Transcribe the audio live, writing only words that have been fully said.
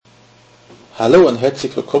Hallo und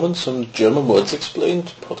herzlich willkommen zum German Words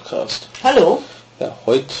Explained Podcast. Hallo. Ja,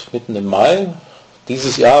 heute mitten im Mai.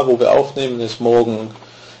 Dieses Jahr, wo wir aufnehmen, ist morgen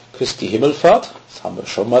Christi Himmelfahrt. Das haben wir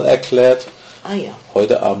schon mal erklärt. Ah ja.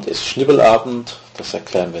 Heute Abend ist Schnibbelabend. Das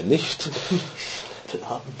erklären wir nicht.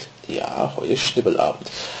 Schnibbelabend. Ja, heute ist Schnibbelabend.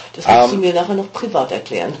 Das musst du mir nachher noch privat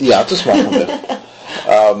erklären. Ja, das machen wir.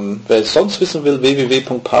 Wer es sonst wissen will,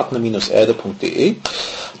 www.partner-erde.de.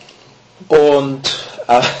 Und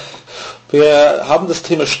wir haben das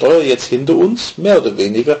Thema Steuer jetzt hinter uns, mehr oder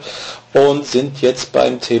weniger, und sind jetzt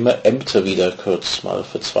beim Thema Ämter wieder kurz mal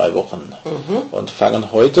für 2 Wochen. Und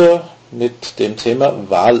fangen heute mit dem Thema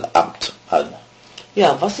Wahlamt an.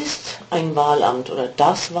 Ja, was ist ein Wahlamt oder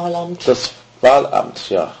das Wahlamt? Das Wahlamt,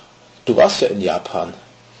 ja. Du warst ja in Japan.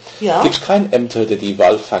 Ja. Gibt es kein Ämter, der die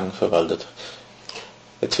Walfang verwaltet?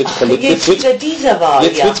 Jetzt wird's jetzt wieder dieser Wahl,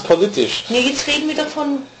 jetzt wird's politisch. Nee, jetzt reden wir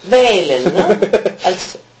davon wählen, ne?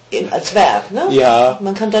 als Verb, ne? Ja.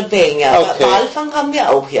 Man kann dort wählen, ja. Okay. Wahlfang haben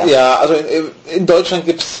wir auch, ja. Ja, also in Deutschland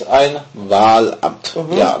gibt es ein Wahlamt.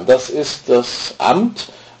 Ja, das ist das Amt,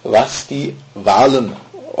 was die Wahlen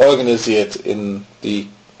organisiert in die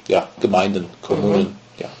Gemeinden, Kommunen.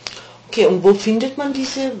 Ja. Okay, und wo findet man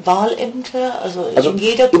diese Wahlämter? Also in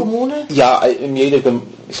jeder Kommune? In jeder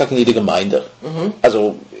Gemeinde.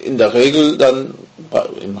 Also in der Regel dann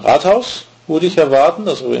im Rathaus, würde ich erwarten.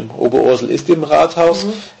 Also in Oberursel ist im Rathaus.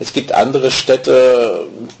 Es gibt andere Städte.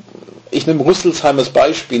 Ich nehme Rüsselsheim als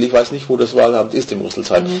Beispiel. Ich weiß nicht, wo das Wahlamt ist in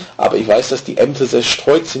Rüsselsheim. Aber ich weiß, dass die Ämter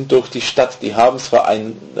zerstreut sind durch die Stadt. Die haben zwar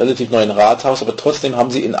einen relativ neuen Rathaus, aber trotzdem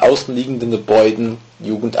haben sie in außenliegenden Gebäuden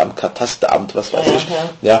Jugendamt, Katasteramt, was weiß ich.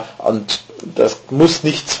 Ja, und das muss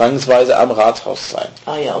nicht zwangsweise am Rathaus sein.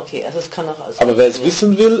 Ah ja, okay. Also es kann auch... Aber wer es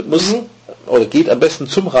wissen will, muss oder geht am besten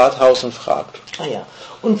zum Rathaus und fragt. Ah ja.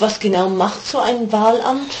 Und was genau macht so ein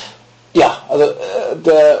Wahlamt? Ja, also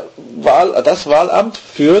das Wahlamt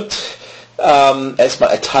führt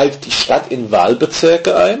erstmal erteilt die Stadt in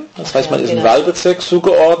Wahlbezirke ein. Das heißt, man ist einem Wahlbezirk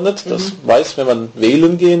zugeordnet. Das weiß, wenn man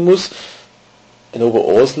wählen gehen muss. In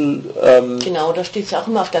Oberursel. Genau, da steht es auch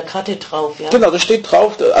immer auf der Karte drauf. Ja? Genau, da steht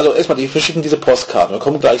drauf, also erstmal, die verschicken diese Postkarten. Wir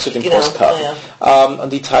kommen gleich zu den Postkarten.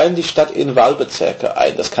 Und die teilen die Stadt in Wahlbezirke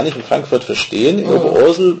ein. Das kann ich in Frankfurt verstehen. In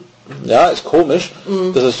Oberursel, ist komisch,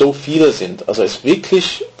 dass es so viele sind. Also es ist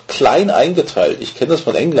wirklich klein eingeteilt. Ich kenne das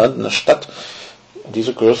von England, in der Stadt.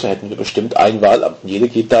 Diese Größe hätten wir bestimmt ein Wahlamt. Jeder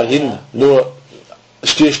geht dahin. Ja. Nur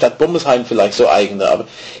Stadt Bombesheim vielleicht so eigene. Aber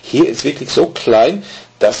hier ist wirklich so klein,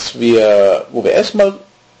 dass wo wir erstmal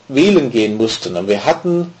wählen gehen mussten. Und wir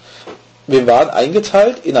waren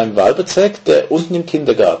eingeteilt in einem Wahlbezirk, der unten im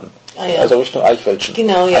Kindergarten, also Richtung Eichwäldchen,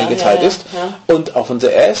 eingeteilt ist. Ja. Und auf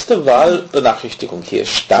unsere erste Wahlbenachrichtigung hier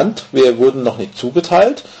stand, wir wurden noch nicht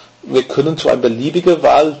zugeteilt, wir können zu einem beliebigen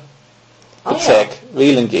Wahlbezirk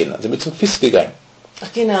wählen gehen. Also mit zum FIS gegangen. Ach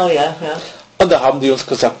genau, ja. Und da haben die uns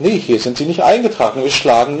gesagt, nee, hier sind Sie nicht eingetragen, wir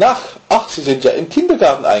schlagen nach. Ach, Sie sind ja im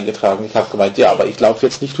Kindergarten eingetragen. Ich habe gemeint, ja, aber ich laufe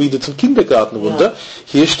jetzt nicht wieder zum Kindergarten runter. Ja.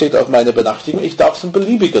 Hier steht auf meine Benachrichtigung, ich darf zum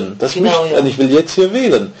Beliebigen. Und ich will jetzt hier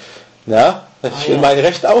wählen. Ja, ich will mein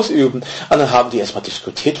Recht ausüben. Und dann haben die erstmal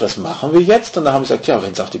diskutiert, was machen wir jetzt? Und dann haben sie gesagt, ja,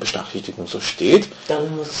 wenn es auf die Benachrichtigung so steht,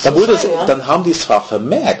 dann haben die es zwar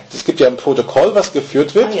vermerkt. Es gibt ja ein Protokoll, was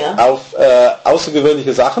geführt wird auf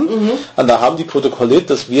außergewöhnliche Sachen. Und da haben die protokolliert,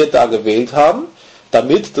 dass wir da gewählt haben,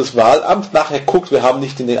 damit das Wahlamt nachher guckt, wir haben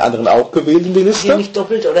nicht in den anderen auch gewählt in die Liste. Hier nicht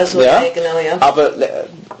doppelt oder so. Ja, genau,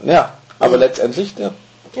 aber letztendlich,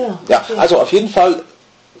 also auf jeden Fall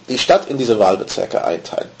die Stadt in diese Wahlbezirke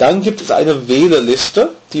einteilen. Dann gibt es eine Wählerliste,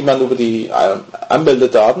 die man über die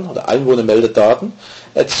Anmeldedaten oder Einwohnermeldedaten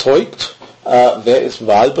erzeugt. Wer ist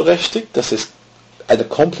wahlberechtigt? Das ist eine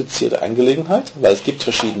komplizierte Angelegenheit, weil es gibt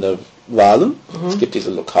verschiedene Wahlen. Es gibt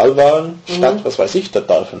diese Lokalwahlen, Stadt, was weiß ich, da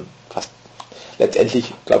dürfen fast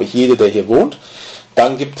letztendlich, glaube ich, jeder, der hier wohnt.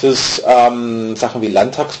 Dann gibt es Sachen wie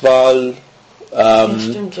Landtagswahl,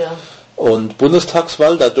 Stimmt, und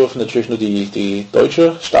Bundestagswahl, da dürfen natürlich nur die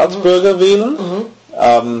deutsche Staatsbürger wählen.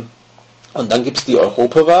 Und dann gibt es die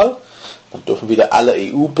Europawahl, dann dürfen wieder alle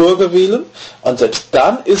EU-Bürger wählen. Und selbst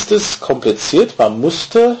dann ist es kompliziert, man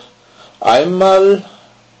musste einmal,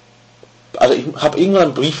 also ich habe irgendwann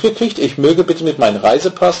einen Brief gekriegt, ich möge bitte mit meinem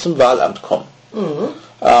Reisepass zum Wahlamt kommen.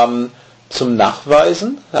 Zum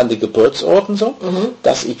Nachweisen an die Geburtsorten so,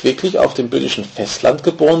 dass ich wirklich auf dem britischen Festland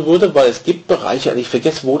geboren wurde, weil es gibt Bereiche, ich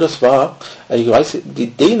vergesse, wo das war, ich weiß, die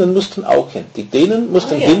Dänen mussten auch hin. Die Dänen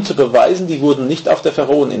mussten hin zu beweisen, die wurden nicht auf der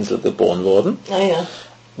Färöerinsel geboren worden.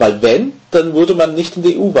 Weil wenn, dann würde man nicht in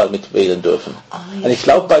die EU-Wahl mitwählen dürfen. Und ich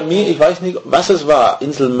glaube bei mir, ich weiß nicht, was es war,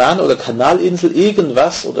 Insel Man oder Kanalinsel,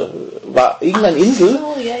 irgendwas, oder war irgendeine Insel,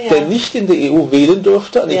 der nicht in die EU wählen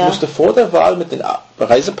durfte. Und ich musste vor der Wahl mit dem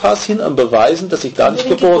Reisepass hin und beweisen, dass ich da nicht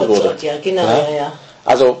geboren wurde. Ja, genau, ja.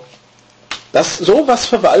 Also, sowas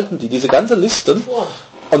verwalten die, diese ganze Listen.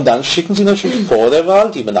 Und dann schicken sie natürlich vor der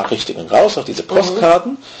Wahl die Benachrichtigung raus auf diese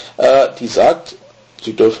Postkarten, die sagt,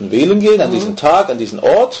 Sie dürfen wählen gehen an diesen Tag, an diesen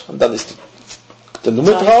Ort, und dann ist die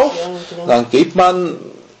Nummer drauf. Ja, genau. Dann geht man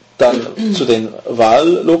dann zu den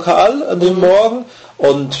Wahllokal an dem Morgen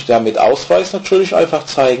und mit Ausweis natürlich einfach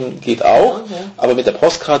zeigen, geht auch. Aber mit der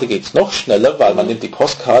Postkarte geht es noch schneller, weil man nimmt die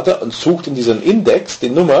Postkarte und sucht in diesem Index die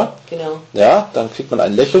Nummer. Genau. Ja, dann kriegt man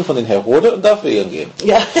ein Lächeln von den Herrn Rode und darf wählen gehen.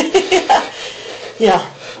 Ja, ja,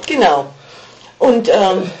 genau. Und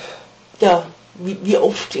wie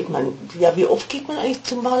oft geht man eigentlich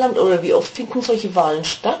zum Wahlamt oder wie oft finden solche Wahlen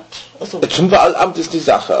statt? Also zum Wahlamt ist die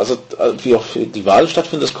Sache. Also wie oft die Wahlen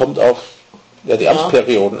stattfinden, das kommt auf die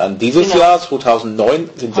Amtsperioden an. Dieses Jahr 2009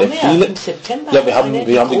 sind sehr viele. Im September. Ja, wir haben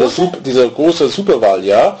diese große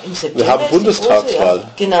Superwahljahr. Wir haben Bundestagswahl. Große,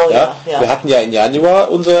 Genau. Wir hatten ja im Januar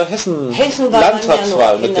unsere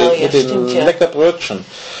Hessen-Landtagswahl mit den lecker Brötchen.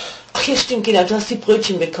 Ach ja, stimmt, genau. Du hast die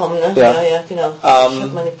Brötchen bekommen, ne? Ja, genau. Ich habe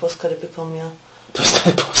meine Postkarte bekommen, ja. Du hast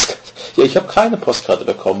eine Postkarte? Ja, ich habe keine Postkarte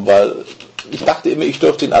bekommen, weil ich dachte immer, ich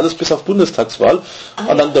dürfte in alles bis auf Bundestagswahl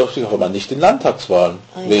und dann durfte ich auch immer nicht in Landtagswahlen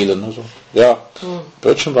wählen. Also,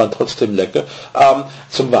 Brötchen waren trotzdem lecker.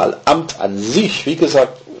 Zum Wahlamt an sich, wie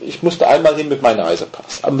gesagt, ich musste einmal hin mit meinem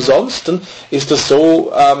Reisepass. Ansonsten ist es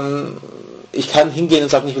so, ich kann hingehen und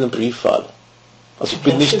sagen, ich will eine Briefwahl. Also ich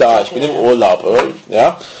bin nicht da, ich bin im Urlaub.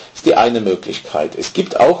 Ja, ist die eine Möglichkeit. Es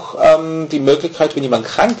gibt auch die Möglichkeit, wenn jemand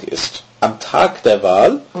krank ist, am Tag der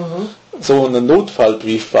Wahl so eine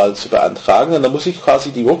Notfallbriefwahl zu beantragen. Und dann muss ich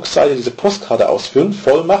quasi die Rückseite, diese Postkarte ausfüllen,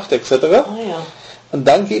 Vollmacht etc. Und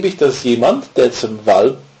dann gebe ich das jemand, der zum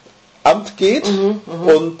Wahlamt geht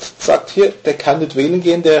und sagt, hier, der kann nicht wählen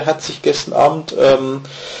gehen, der hat sich gestern Abend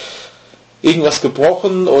irgendwas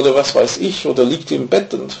gebrochen oder was weiß ich oder liegt im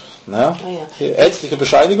Bett und ärztliche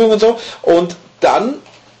Bescheinigung und so. Und dann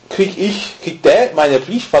kriegt der meine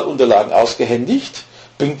Briefwahlunterlagen ausgehändigt,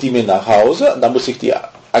 bringt die mir nach Hause und dann muss ich die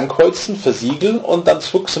ankreuzen, versiegeln und dann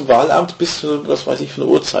zurück zum Wahlamt bis zu, was weiß ich, für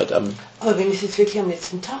eine Uhrzeit. Aber wenn es jetzt wirklich am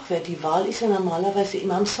letzten Tag wäre, die Wahl ist ja normalerweise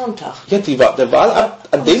immer am Sonntag. Ja, der Wahlamt,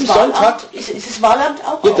 an dem Sonntag... Ist das Wahlamt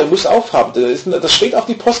auch? Ja, der muss aufhaben. Das steht auf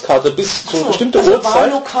die Postkarte bis zu einer bestimmten Uhrzeit.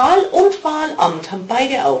 Wahllokal und Wahlamt haben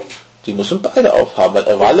beide auf. Die müssen beide aufhaben, weil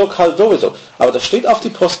der Wahllokal sowieso. Aber das steht auf die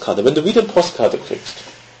Postkarte. Wenn du wieder eine Postkarte kriegst,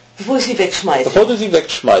 bevor du sie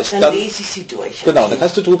wegschmeißt, dann lese ich sie durch. Genau, dann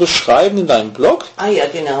kannst du drüber schreiben in deinem Blog. Ah ja,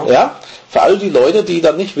 genau. Ja, für all die Leute, die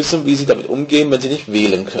dann nicht wissen, wie sie damit umgehen, wenn sie nicht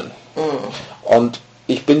wählen können. Und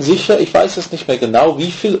ich bin sicher, ich weiß es nicht mehr genau,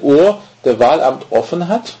 wie viel Uhr der Wahlamt offen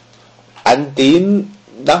hat, an dem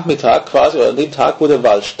Nachmittag quasi, oder an dem Tag, wo der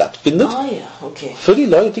Wahl stattfindet. Ah ja, okay. Für die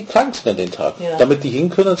Leute, die krank sind an dem Tag. Ja. Damit die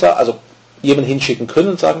hin können und sagen, also jemanden hinschicken können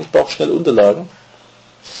und sagen, ich brauche schnell Unterlagen.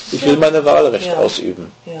 Ich will meine Wahlrecht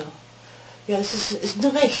ausüben. Ja, es ist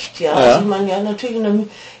ein Recht, ja. Also ich meine, natürlich,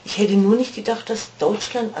 ich hätte nur nicht gedacht, dass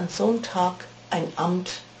Deutschland an so einem Tag ein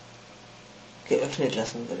Amt geöffnet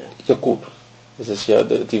lassen würde. Ja gut, das ist ja,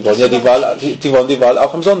 die wollen die Wahl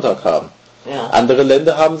auch am Sonntag haben. Ja. Andere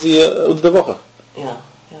Länder haben sie unter der Woche. Ja.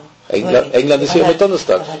 England ist hier mit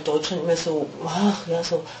Donnerstag. Weil halt Deutschland immer so,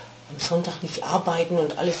 so am Sonntag nicht arbeiten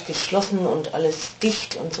und alles geschlossen und alles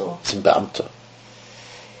dicht und so. Das sind Beamte.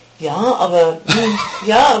 Ja, aber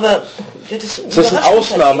das ist ein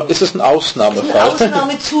Ausnahmefall. Das ist ein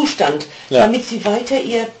Ausnahmezustand, damit sie weiter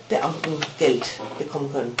ihr Beamtengeld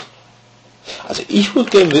bekommen können. Also ich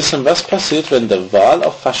würde gerne wissen, was passiert, wenn der Wahl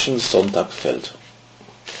auf Faschingssonntag fällt.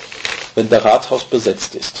 Wenn der Rathaus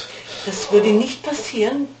besetzt ist. Das würde nicht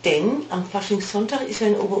passieren, denn am Faschingssonntag ist ja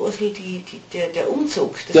in Oberursel der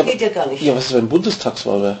Umzug. Das geht ja gar nicht. Ja, was ist, wenn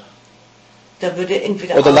Bundestagswahl wäre? Da würde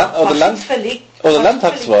entweder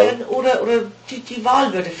Landtagswahl werden oder die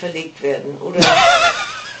Wahl würde verlegt werden. Oder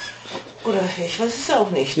ich weiß es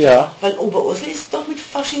auch nicht. Ja. Weil Oberursel ist doch mit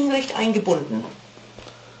Fasching recht eingebunden.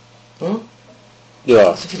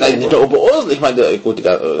 Ja, also nein, nicht nur Oberursel, ich meine, gut,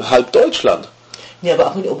 halb Deutschland. Ja,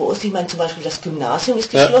 aber auch in Oberursel, ich meine zum Beispiel das Gymnasium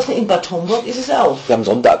ist geschlossen, in Bad Homburg ist es auch. Wir haben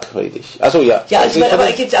Sonntag, rede ich. Also ja. Ja, aber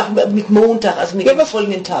ich gibt es auch mit Montag, also mit dem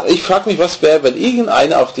folgenden Tag. Ich frage mich, was wäre, wenn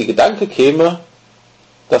irgendeiner auf die Gedanke käme,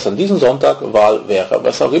 dass an diesem Sonntag Wahl wäre,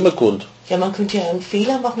 was auch immer Grund. Ja, man könnte ja einen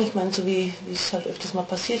Fehler machen, ich meine, so wie es halt öfters mal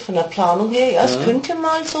passiert, von der Planung her, ja, es könnte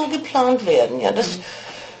mal so geplant werden, ja, das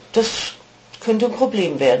könnte ein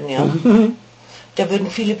Problem werden, ja. Da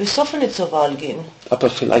würden viele Besoffene zur Wahl gehen. Aber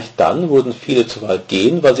vielleicht dann würden viele zur Wahl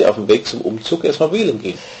gehen, weil sie auf dem Weg zum Umzug erstmal wählen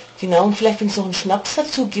gehen. Genau, und vielleicht wenn es noch einen Schnaps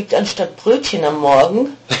dazu gibt, anstatt Brötchen am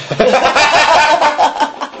Morgen.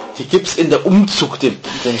 Die gibt's in der Umzug, den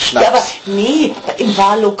Schnaps. Ja, aber nee, im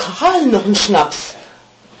Wahllokal noch einen Schnaps.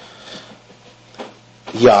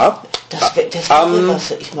 Ja. Das wäre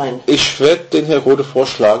was, ich meine. Ich werde den Herr Rode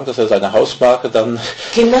vorschlagen, dass er seine Hausmarke dann...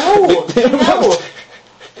 Genau.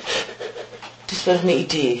 Das wäre eine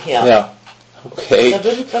Idee, ja. Ja, okay. Da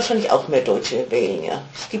würden wahrscheinlich auch mehr Deutsche wählen, ja.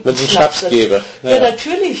 Es gibt wenn es einen Schnaps gäbe. Ja,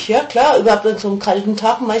 natürlich, ja klar. Überhaupt an so einem kalten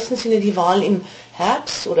Tag, meistens sind ja die Wahlen im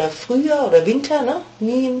Herbst oder Frühjahr oder Winter, ne?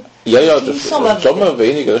 Nie im Sommer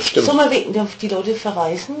weniger, das stimmt. Sommer weniger, die Leute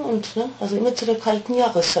verreisen und, ne? Also immer zu der kalten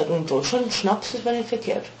Jahreszeit. Und in Deutschland Schnaps ist nicht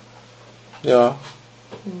verkehrt. Ja.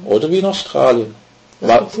 Oder wie in Australien.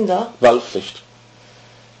 Was gibt's denn da? Wahlpflicht.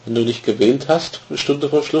 Wenn du nicht gewählt hast, eine Stunde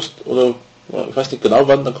vor Schluss, oder ich weiß nicht genau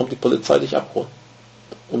wann, dann kommt die Polizei dich abholen.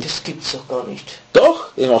 Und das gibt's doch gar nicht. Doch,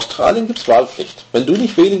 in Australien gibt's Wahlpflicht. Wenn du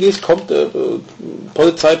nicht wählen gehst, kommt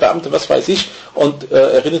Polizeibeamte, was weiß ich, und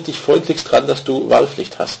erinnert dich freundlichst dran, dass du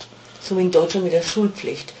Wahlpflicht hast. So wie in Deutschland mit der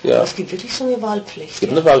Schulpflicht. Ja. Aber es gibt wirklich so eine Wahlpflicht. Es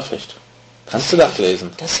gibt eine Wahlpflicht. Kannst du nachlesen.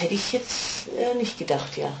 Das hätte ich jetzt nicht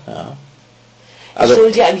gedacht, ja. Also, es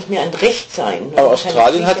sollte ja eigentlich mehr ein Recht sein. Aber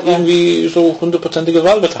Australien hat irgendwie so 100%ige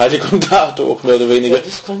Wahlbeteiligung da, doch mehr oder weniger. Ja,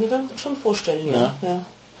 das kann ich mir dann schon vorstellen, ja. Das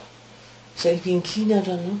ist irgendwie in China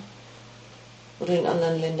dann, ne? Oder in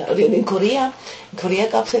anderen Ländern. Oder in Korea. In Korea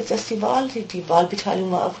gab es jetzt erst die Wahl. Die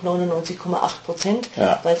Wahlbeteiligung war auf 99,8%,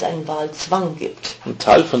 weil es einen Wahlzwang gibt. Ein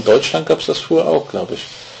Teil von Deutschland gab es das früher auch, glaube ich.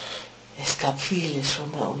 Es gab vieles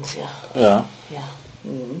schon bei uns, ja. Ja.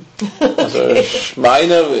 Also ich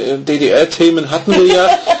meine, DDR-Themen hatten wir ja.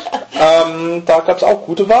 Da gab es auch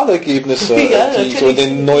gute Wahlergebnisse, die so in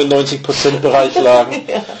den 99%-Bereich lagen.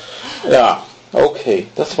 Ja, okay.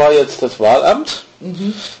 Das war jetzt das Wahlamt.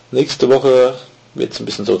 Nächste Woche wird es ein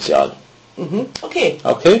bisschen sozial. Okay.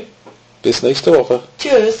 Okay. Bis nächste Woche.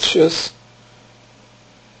 Tschüss. Tschüss.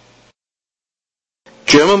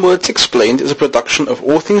 German Words Explained is a production of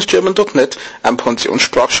allthingsgerman.net and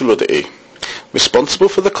pensionssprachschule.de. Responsible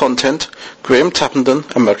for the content, Graham Tappenden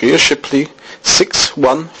and Maria Shipley,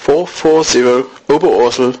 61440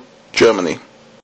 Oberursel, Germany.